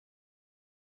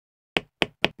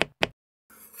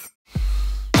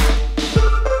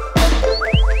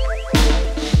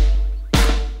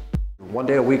One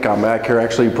day a week I'm back here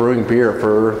actually brewing beer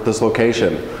for this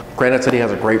location. Granite City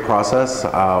has a great process.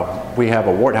 We have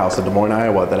a wort house in Des Moines,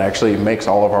 Iowa that actually makes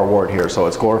all of our wort here. So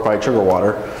it's glorified sugar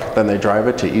water. Then they drive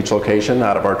it to each location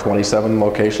out of our 27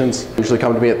 locations. Usually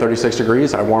come to me at 36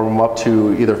 degrees. I warm them up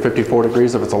to either 54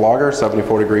 degrees if it's a lager,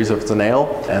 74 degrees if it's an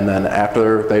ale. And then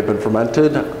after they've been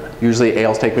fermented, usually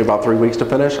ales take me about 3 weeks to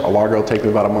finish. A lager will take me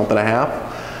about a month and a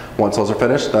half. Once those are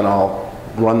finished, then I'll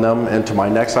run them into my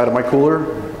next side of my cooler,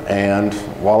 and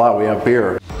voila, we have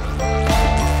beer.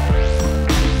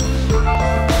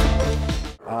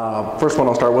 First one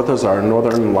I'll start with is our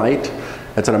Northern Light.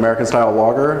 It's an American style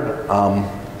lager.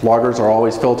 Lagers are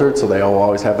always filtered, so they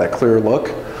always have that clear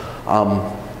look.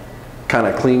 Kind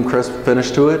of clean, crisp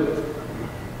finish to it.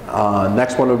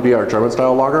 Next one would be our German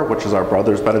style lager, which is our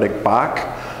Brothers Benedict Bock.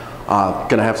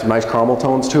 Gonna have some nice caramel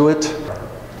tones to it.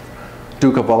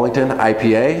 Duke of Wellington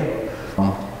IPA.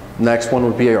 Next one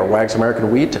would be our Wags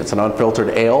American Wheat. It's an unfiltered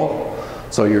ale,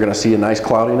 so you're going to see a nice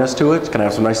cloudiness to it. It's going to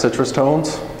have some nice citrus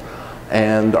tones.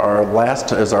 And our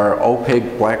last is our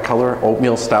Opig Black Color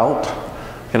Oatmeal Stout.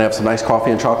 Going to have some nice coffee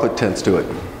and chocolate tints to it.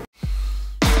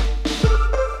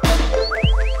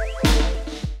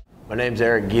 My name's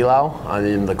Eric Gielau.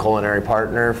 I'm the culinary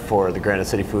partner for the Granite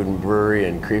City Food and Brewery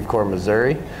in Creve Coeur,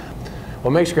 Missouri. What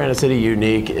makes Granite City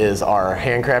unique is our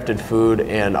handcrafted food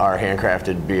and our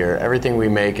handcrafted beer. Everything we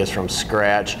make is from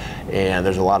scratch, and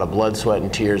there's a lot of blood, sweat,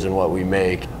 and tears in what we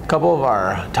make. A couple of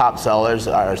our top sellers,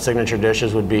 our signature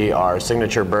dishes would be our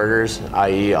signature burgers,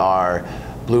 i.e. our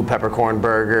blue peppercorn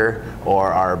burger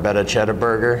or our betta cheddar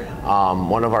burger.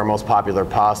 One of our most popular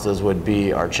pastas would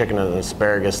be our chicken and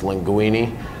asparagus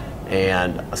linguine,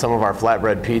 and some of our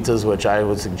flatbread pizzas, which I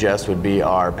would suggest would be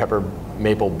our pepper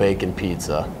maple bacon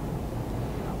pizza.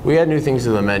 We add new things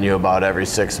to the menu about every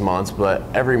 6 months, but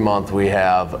every month we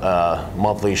have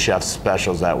monthly chef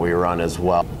specials that we run as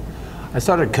well. I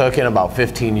started cooking about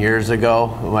 15 years ago.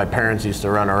 My parents used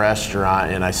to run a restaurant,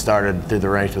 and I started through the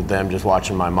ranks with them, just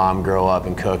watching my mom grow up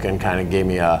and cooking. Kind of gave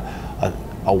me a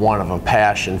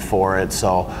passion for it,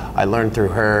 so I learned through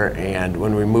her. And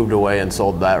when we moved away and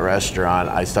sold that restaurant,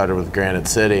 I started with Granite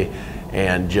City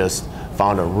and just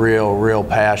found a real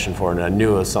passion for it, and I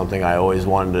knew it was something I always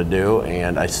wanted to do.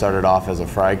 And I started off as a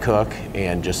fry cook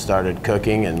and just started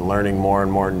cooking and learning more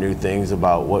and more new things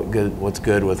about what's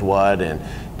good with what, and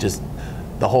just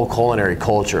the whole culinary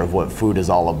culture of what food is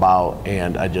all about.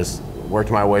 And I just worked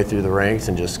my way through the ranks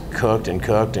and just cooked and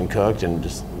cooked and cooked and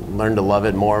just learned to love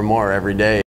it more and more every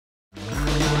day.